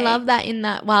the way. I love that in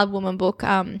that Wild Woman book,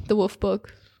 the Wolf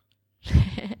book.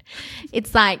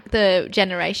 It's like the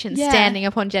generation standing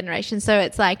upon generations. So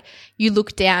it's like you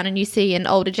look down and you see an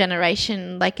older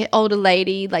generation, like an older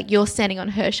lady, like you're standing on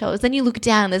her shoulders. Then you look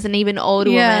down, there's an even older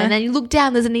woman. And then you look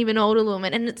down, there's an even older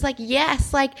woman. And it's like,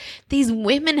 yes, like these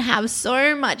women have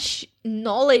so much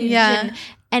knowledge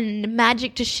and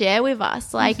magic to share with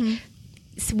us. Like,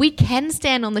 so we can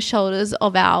stand on the shoulders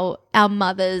of our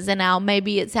mothers and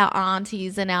maybe it's our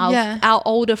aunties and our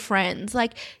older friends.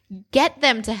 Like, get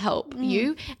them to help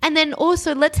you. And then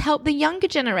also let's help the younger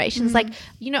generations. Like,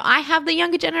 you know, I have the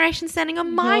younger generation standing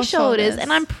on my Your shoulders shoulders.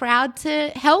 and I'm proud to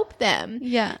help them.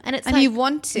 Yeah. And it's and like, you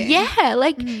want to. yeah,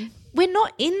 like we're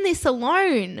not in this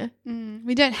alone.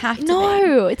 We don't have to.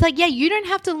 No, it's like, yeah, you don't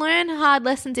have to learn hard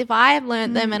lessons if I have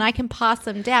learned them and I can pass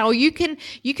them down. Or you can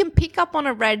pick up on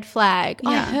a red flag.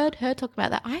 I Yeah. heard her talk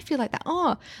about that. I feel like that.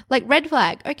 Oh, like red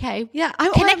flag. Okay. Yeah.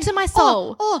 Connect to my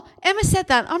soul. Oh, Emma said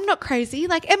that. I'm not crazy.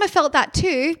 Like Emma felt that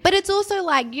too. But it's also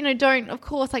like, you know, don't, of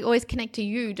course, like always connect to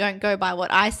you. Don't go by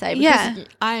what I say because Yeah.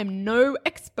 I am no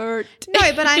expert.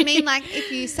 No, but I mean like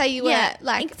if you say you were Yeah,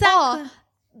 like, exactly. oh,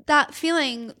 that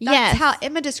feeling, that's Yes. how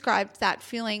Emma described that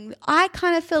feeling. I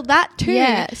kind of feel that too.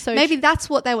 Yeah, so maybe that's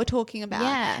what they were talking about.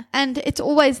 Yeah. And it's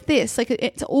always this, like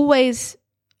it's always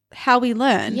how we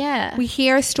learn. Yeah. We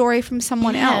hear a story from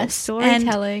someone else and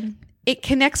storytelling. it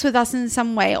connects with us in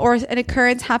some way, or an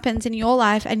occurrence happens in your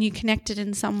life and you connect it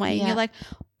in some way. Yeah. And you're like,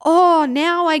 oh,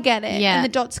 now I get it. Yeah. And the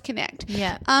dots connect.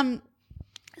 Yeah.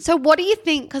 So what do you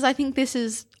think? Because I think this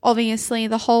is obviously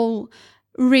the whole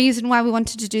reason why we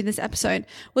wanted to do this episode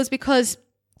was because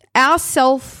our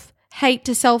self-hate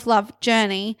to self-love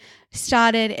journey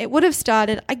would have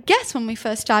started, I guess, when we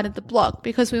first started the blog,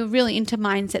 because we were really into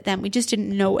mindset then. We just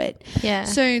didn't know it. Yeah.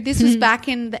 So this was back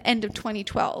in the end of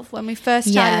 2012 when we first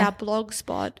started our blog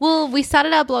spot. Well, we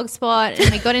started our blog spot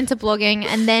and we got into blogging,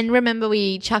 and then remember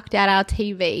we chucked out our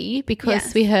TV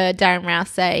because we heard Darren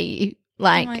Rouse say,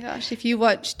 like, oh my gosh, if you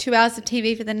watch 2 hours of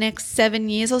TV for the next 7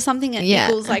 years or something, it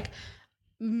equals like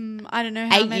I don't know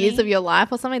how 8 many years of your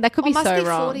life or something. That could be so must be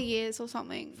wrong. 40 years or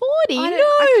something. 40? I No,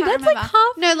 can't that's like remember.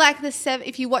 half. No, like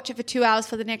if you watch it for 2 hours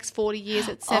for the next 40 years,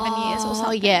 it's 7 years or something.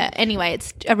 Oh yeah. Anyway,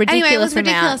 it's a ridiculous Anyway, it was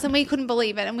ridiculous, amount. and we couldn't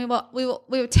believe it, and we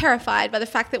were terrified by the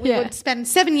fact that we would spend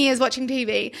 7 years watching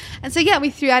TV. And so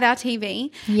we threw out our TV,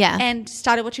 and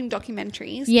started watching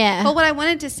documentaries. Yeah. But what I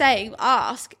wanted to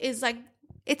ask is like,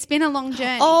 it's been a long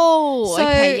journey. Oh, So-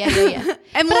 okay, yeah.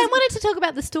 And But I wanted to talk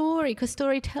about the story because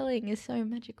storytelling is so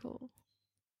magical.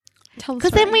 tell the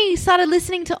Because story. then we started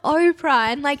listening to Oprah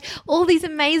and like all these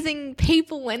amazing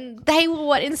people, and they were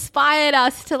what inspired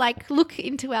us to like look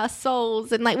into our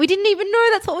souls, and like we didn't even know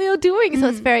that's what we were doing. So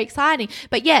it's very exciting.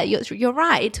 But yeah, you're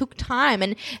right. It took time,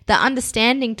 and the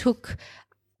understanding took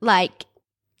like,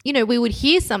 you know, we would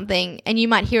hear something and you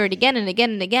might hear it again and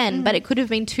again and again, but it could have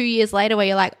been 2 years later where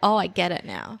you're like, oh, I get it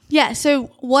now. Yeah.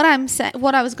 So what I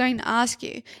was going to ask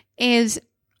you is,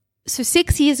 so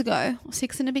 6 years ago, or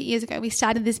 6 and a bit years ago, we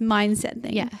started this mindset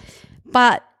thing. Yeah.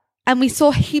 And we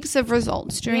saw heaps of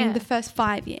results during the first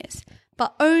 5 years,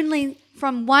 but only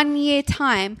from 1 year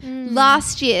time.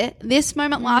 Last year, this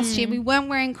moment last year, we weren't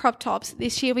wearing crop tops.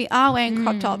 This year we are wearing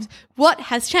crop tops. What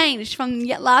has changed from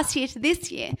last year to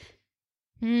this year?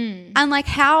 And like,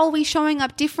 how are we showing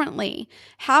up differently?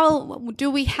 How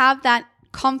do we have that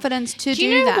confidence to do that? Do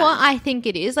you know what I think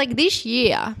it is? Like this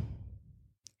year,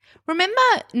 remember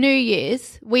New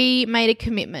Year's, we made a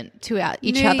commitment to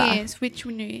each other. New Year's, which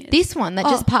New Year's? This one that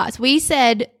just passed. We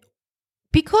said,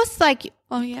 because like,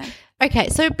 Oh yeah. okay,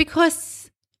 so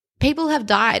because people have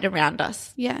died around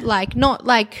us. Yeah. Like not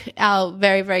like our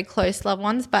very, very close loved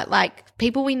ones, but like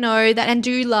people we know that and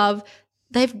do love,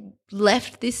 they've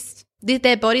left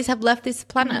their bodies have left this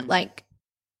planet. Like,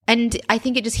 and I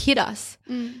think it just hit us.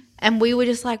 And we were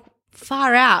just like,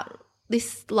 far out.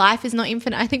 This life is not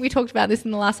infinite. I think we talked about this in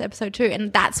the last episode too.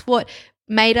 And that's what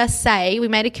made us say, we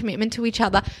made a commitment to each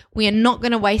other. We are not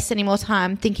going to waste any more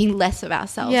time thinking less of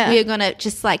ourselves. Yeah. We are going to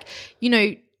just like, you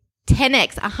know,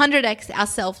 10x, 100x our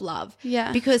self-love.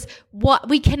 Yeah. Because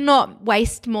we cannot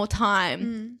waste more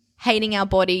time hating our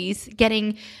bodies,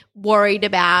 getting worried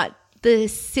about the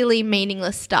silly,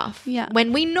 meaningless stuff. Yeah.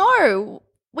 When we know,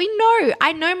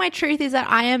 I know my truth is that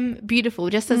I am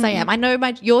beautiful just as I am. I know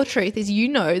your truth is you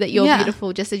know that you're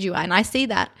beautiful just as you are. And I see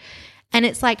that. And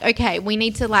it's like, okay, we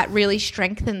need to like really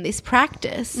strengthen this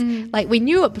practice. Like we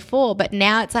knew it before, but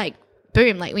now it's like,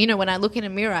 boom, like, you know, when I look in a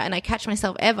mirror and I catch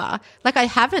myself like I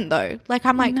haven't though. Like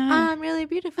I'm like, I'm really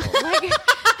beautiful. Like,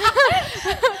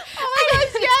 Oh my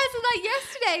gosh, yes. Like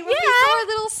yesterday when we saw a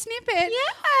little snippet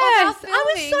of our filming. I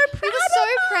was so proud. We were so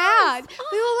proud.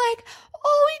 We were like,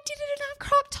 oh, we did it in our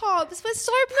crop tops. We're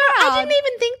so proud. I didn't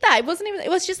even think that. It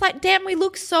was just like, damn, we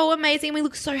look so amazing. We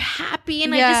look so happy.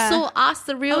 And I just saw us,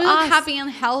 the real we us. look happy and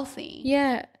healthy.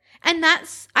 Yeah. And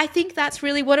I think that's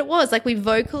really what it was. Like we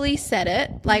vocally said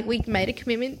it, like we made a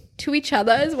commitment to each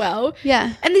other as well.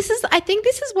 Yeah. And I think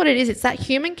this is what it is. It's that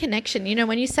human connection. You know,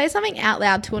 when you say something out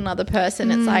loud to another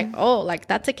person, it's like, oh, like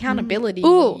that's accountability.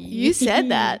 Oh, you said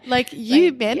that. Like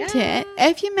you meant it.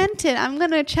 If you meant it, I'm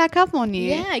going to check up on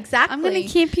you. Yeah, exactly. I'm going to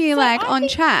keep you on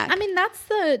track. I mean,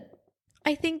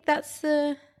 I think that's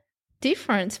the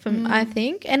difference I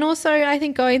think. And also I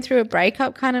think going through a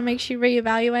breakup kind of makes you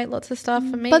reevaluate lots of stuff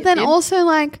for me. But then also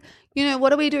like, you know,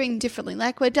 what are we doing differently?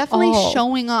 Like we're definitely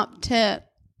showing up to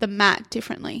the mat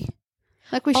differently.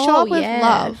 Like we show up with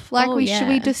love. Like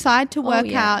we decide to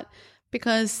work out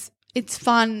because it's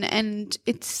fun and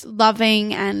it's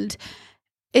loving and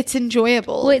it's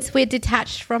enjoyable. Well, we're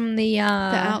detached from the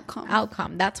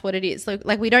outcome. That's what it is. So,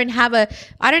 like I don't have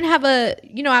a,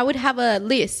 you know, I would have a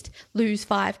list, lose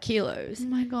 5 kilos. Oh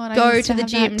my God. Go to the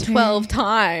gym 12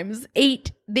 times,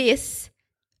 eat this.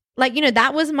 Like, you know,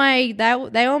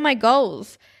 they were my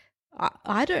goals.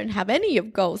 I don't have any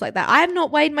of goals like that. I have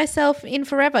not weighed myself in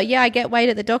forever. Yeah, I get weighed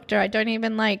at the doctor. I don't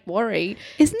even like worry.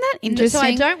 Isn't that interesting? So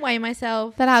I don't weigh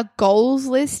myself. That our goals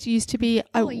list used to be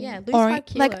lose 5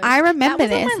 kilos. Like I remember that was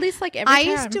this. on my list like every time. I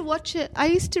used to watch it. I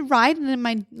used to write it in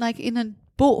my in a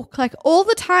book like all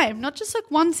the time, not just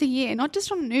like once a year, not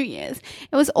just on New Year's.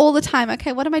 It was all the time.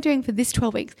 Okay, what am I doing for this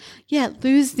 12 weeks? Yeah,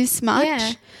 lose this much.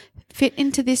 Yeah. Fit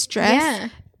into this dress. Yeah.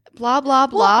 blah, blah,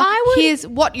 blah. Here's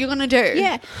what you're going to do.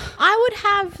 Yeah. I would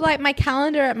have like my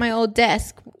calendar at my old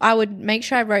desk. I would make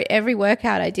sure I wrote every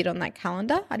workout I did on that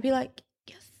calendar. I'd be like,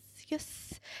 yes.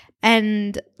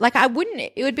 And like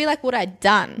it would be like what I'd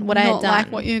done, I had done. Not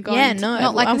like what you're going Yeah, to. no.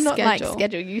 Not like I'm a not schedule. like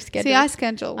schedule. You schedule. See, I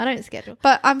schedule. I don't schedule.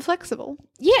 But I'm flexible.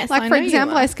 Yes, Like, I for know you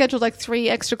example, are. I scheduled like 3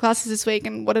 extra classes this week,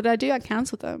 and what did I do? I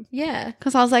cancelled them. Yeah.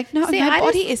 Because I was like, no, See, my I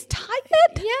body just- is tired.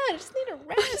 Yeah, I just need a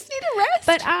rest. I just need a rest.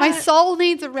 But my soul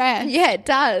needs a rest. Yeah, it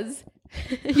does.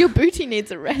 Your booty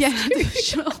needs a rest. Yeah, for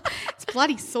sure. It's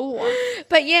bloody sore.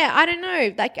 But yeah, I don't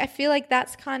know. Like, I feel like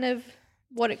that's kind of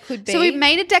what it could be. So we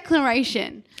made a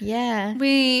declaration. Yeah.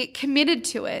 We committed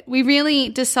to it. We really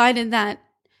decided that,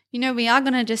 we are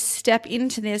going to just step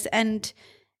into this and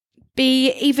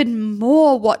be even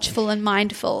more watchful and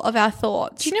mindful of our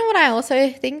thoughts. Do you know what I also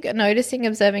think,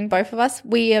 observing both of us,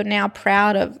 we are now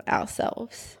proud of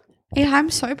ourselves. Yeah, I'm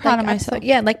so proud of Like, myself.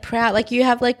 yeah, like proud. Like you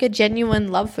have like a genuine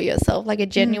love for yourself, like a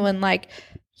genuine like,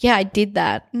 yeah, I did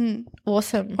that.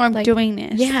 Awesome. Or I'm like, doing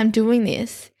this. Yeah, I'm doing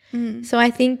this. So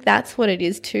I think that's what it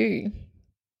is too.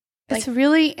 It's a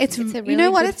really you know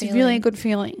what? good It's really feeling. a good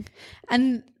feeling.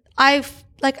 And I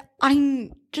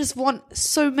just want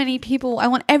so many people. I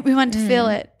want everyone to feel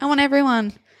it. I want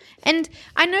everyone. And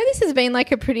I know this has been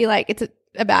like a pretty like it's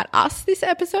about us this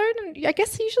episode, and I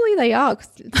guess usually they are because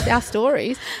it's our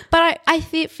stories. But I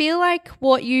feel like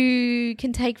what you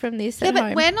can take from this. Yeah, at but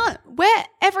home, we're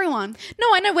everyone. No,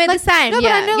 I know we're the same. No, but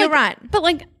yeah, I know, you're like, right. But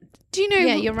like, do you know?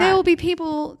 Yeah, you're There right. will be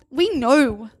people we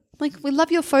know. Like, we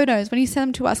love your photos when you send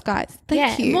them to us, guys.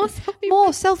 Thank Yeah, you. more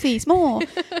selfies, more.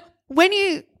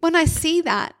 when I see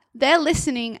that, they're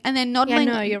listening and they're nodding.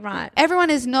 Yeah, no, you're right.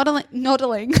 Everyone is nodding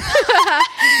Nodding.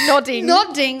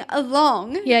 nodding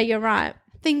along, Yeah, you're right.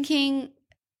 thinking,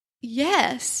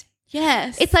 yes.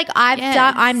 It's like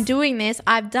I'm doing this,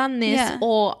 I've done this, Yeah.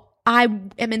 or I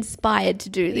am inspired to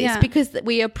do this Yeah. because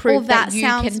we are proof Or that you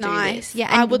sounds can do nice. this. Yeah,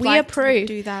 I and would we like are proof.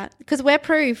 to do that. Because we're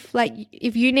proof. Like,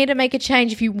 if you need to make a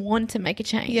change, if you want to make a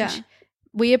change, Yeah.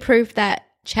 we are proof that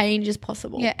change is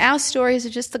possible. Yeah, our stories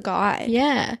are just the guide.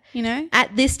 Yeah.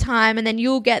 At this time, and then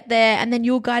you'll get there, and then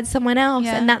you'll guide someone else.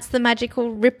 Yeah. And that's the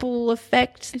magical ripple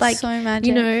effect. It's like, so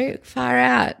magic. far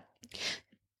out.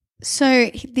 So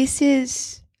this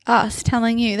is us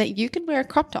telling you that you can wear a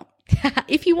crop top.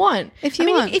 If you want. If you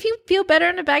want. If you feel better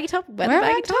in a baggy top, wear the Wear a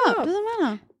baggy top. top. Doesn't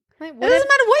matter. Like, It doesn't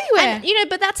matter what you wear. And,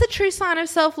 but that's a true sign of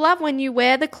self-love when you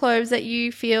wear the clothes that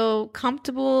you feel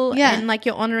comfortable Yeah. and like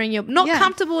you're honoring your, not Yeah.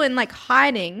 comfortable in like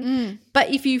hiding,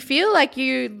 but if you feel like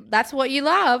that's what you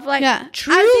love, like as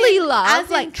truly in, love.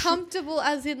 As like in comfortable,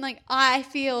 as in like I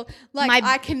feel like My-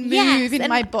 I can move yes, in and-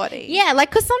 my body. Yeah, like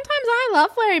because sometimes I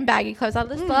love wearing baggy clothes. I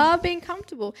just love being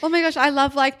comfortable. Oh my gosh, I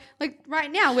love like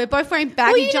right now we're both wearing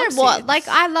baggy Well, you know jumpsuits. what? Like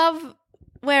I love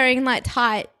wearing like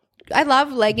tight. I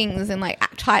love leggings and like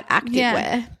tight active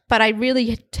wear, but I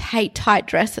really hate tight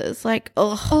dresses. Like,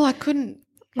 oh, I couldn't.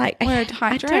 like Wear a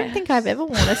tight I dress. don't think I've ever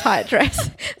worn a tight dress.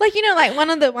 Like like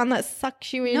one that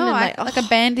sucks you in. No, and like a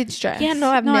bandage dress. Yeah,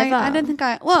 no, I've never. I don't think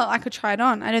I could try it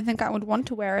on. I don't think I would want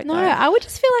to wear it. No, though. I would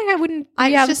just feel like I wouldn't be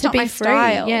It's able just to not be my free.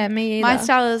 style. Yeah, me either. My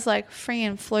style is like free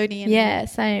and floaty and Yeah,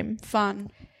 same. fun.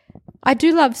 I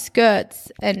do love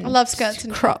skirts and I love skirts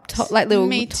and crop tops. top, like little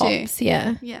Me too. tops.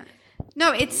 Yeah. Yeah.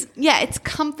 No, it's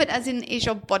comfort as in is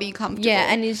your body comfortable?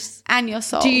 Yeah, and your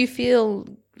soul. do you feel?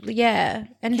 Yeah,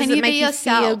 and Can does it you make be you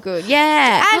yourself? feel good?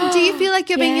 Yeah, And do you feel like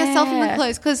you're being yourself in the Yeah.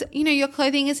 clothes? Because, your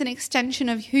clothing is an extension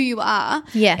of who you are.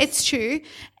 Yes. It's true.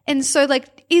 And so,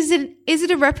 like, is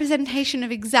it a representation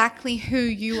of exactly who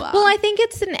you are? Well, I think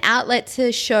it's an outlet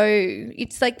to show.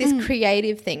 It's like this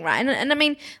creative thing, right? And I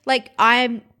mean, like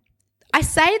I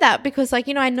say that because, like,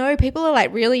 I know people are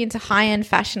like really into high end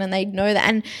fashion and they know that.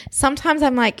 And sometimes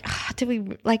I'm like,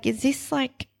 is this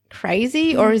like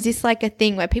crazy or is this like a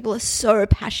thing where people are so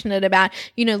passionate about,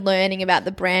 learning about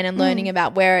the brand and learning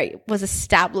about where it was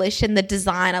established and the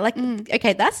designer? Like,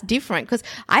 okay, that's different because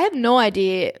I have no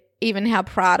idea even how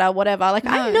Prada, whatever. Like,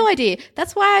 I have no idea.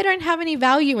 That's why I don't have any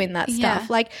value in that stuff. Yeah.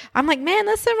 Like, I'm like, man,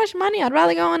 that's so much money. I'd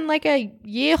rather go on like a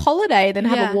year holiday than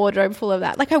have Yeah. a wardrobe full of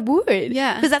that. Like, I would.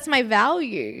 Yeah. Because that's my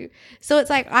value. So it's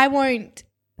like, I won't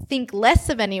think less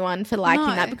of anyone for liking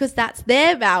No. that because that's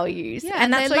their values. Yeah,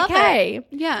 and they that's love okay. it.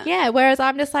 Yeah. Yeah. Whereas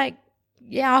I'm just like,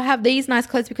 yeah, I'll have these nice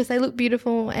clothes because they look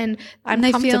beautiful and I'm and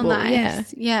they comfortable. feel nice. Yeah.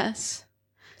 Yes.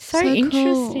 So cool.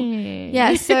 interesting.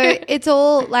 Yeah, so it's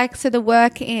all like, so the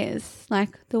work is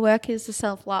the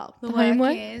self-love. The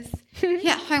Homework? work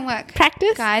is, homework.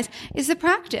 Practice? Guys, is the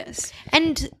practice.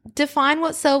 And define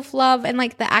what self-love and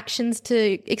like the actions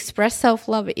to express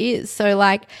self-love is. So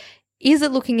like, is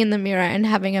it looking in the mirror and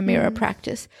having a mirror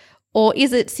practice? Or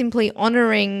is it simply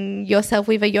honoring yourself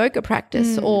with a yoga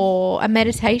practice or a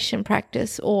meditation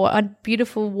practice or a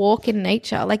beautiful walk in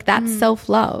nature? Like that's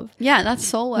self-love. Yeah, that's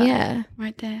soul work. Yeah.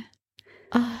 Right there.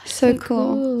 Oh, So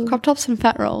cool. Crop tops and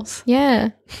fat rolls. Yeah.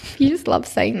 You just love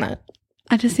saying that.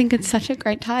 I just think it's such a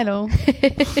great title.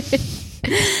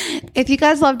 If you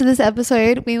guys loved this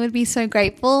episode, we would be so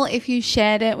grateful if you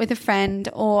shared it with a friend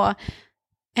or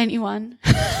anyone.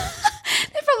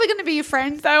 They're probably going to be your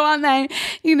friends though, aren't they?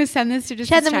 You're going to send this to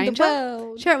just a stranger.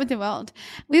 Share it with the world.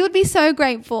 We would be so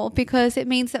grateful because it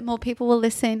means that more people will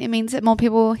listen. It means that more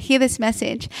people will hear this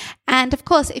message. And of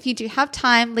course, if you do have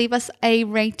time, leave us a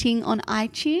rating on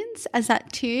iTunes, as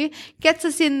that too gets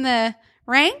us in the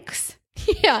ranks.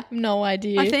 Yeah, I have no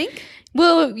idea. I think.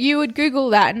 Well, you would Google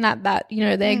that and that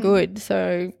they're good.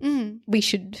 So we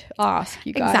should ask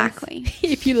you guys. Exactly.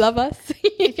 If you love us.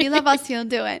 If you love us, you'll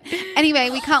do it. Anyway,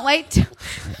 we can't wait to...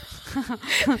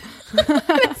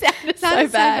 That sounded so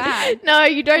bad. No,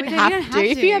 you don't have to.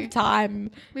 If you have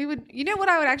time. We would. You know what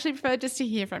I would actually prefer? Just to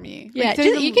hear from you. Yeah,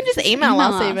 you can just email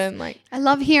us even. Like, I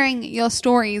love hearing your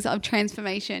stories of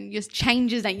transformation, your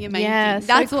changes that you're making. Yeah,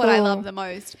 that's so what I cool. love the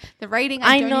most. The rating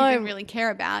I don't even really care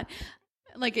about.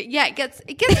 Like, yeah, it gets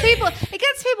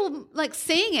people like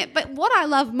seeing it. But what I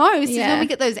love most is when we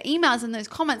get those emails and those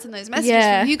comments and those messages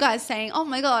from you guys saying, "Oh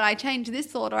my God, I changed this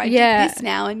thought or I did this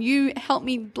now and you helped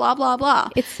me blah, blah, blah."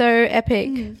 It's so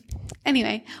epic.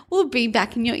 Anyway, we'll be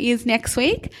back in your ears next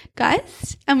week,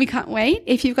 guys, and we can't wait.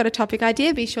 If you've got a topic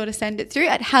idea, be sure to send it through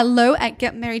at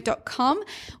hello@getmarried.com.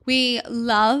 We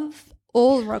love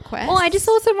all requests. Oh, I just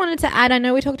also wanted to add, I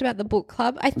know we talked about the book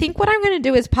club. I think what I'm going to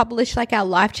do is publish like our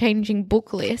life-changing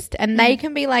book list, and they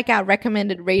can be like our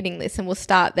recommended reading list, and we'll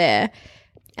start there.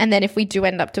 And then if we do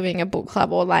end up doing a book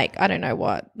club or like, I don't know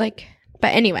what, like,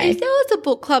 but anyway. If there was a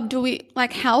book club,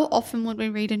 how often would we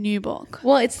read a new book?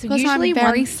 Well, it's usually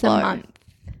very slow. A month.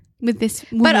 With this,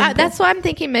 but that's why I'm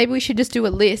thinking maybe we should just do a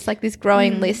list, like this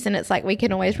growing list, and it's like we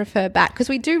can always refer back because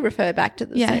we do refer back to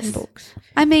the same books.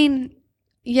 I mean,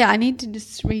 yeah, I need to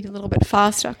just read a little bit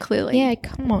faster, clearly. Yeah,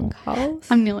 come on, Carl.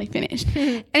 I'm nearly finished.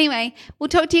 Anyway, we'll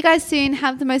talk to you guys soon.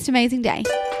 Have the most amazing day.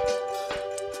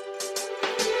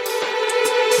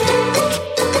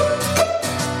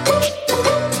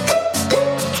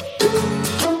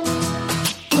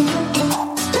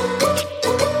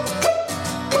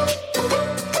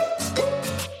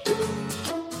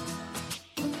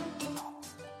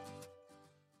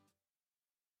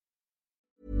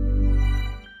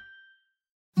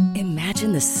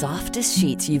 Imagine the softest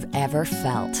sheets you've ever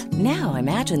felt. Now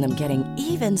imagine them getting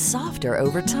even softer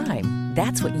over time.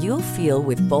 That's what you'll feel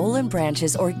with Boll &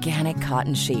 Branch's organic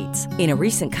cotton sheets. In a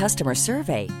recent customer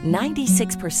survey,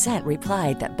 96%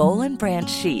 replied that Boll & Branch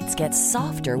sheets get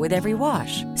softer with every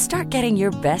wash. Start getting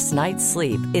your best night's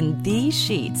sleep in these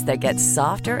sheets that get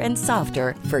softer and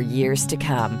softer for years to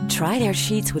come. Try their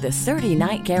sheets with a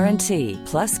 30-night guarantee.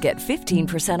 Plus, get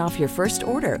 15% off your first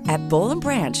order at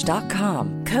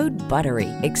bollandbranch.com. Code BUTTERY.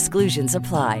 Exclusions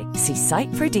apply. See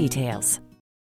site for details.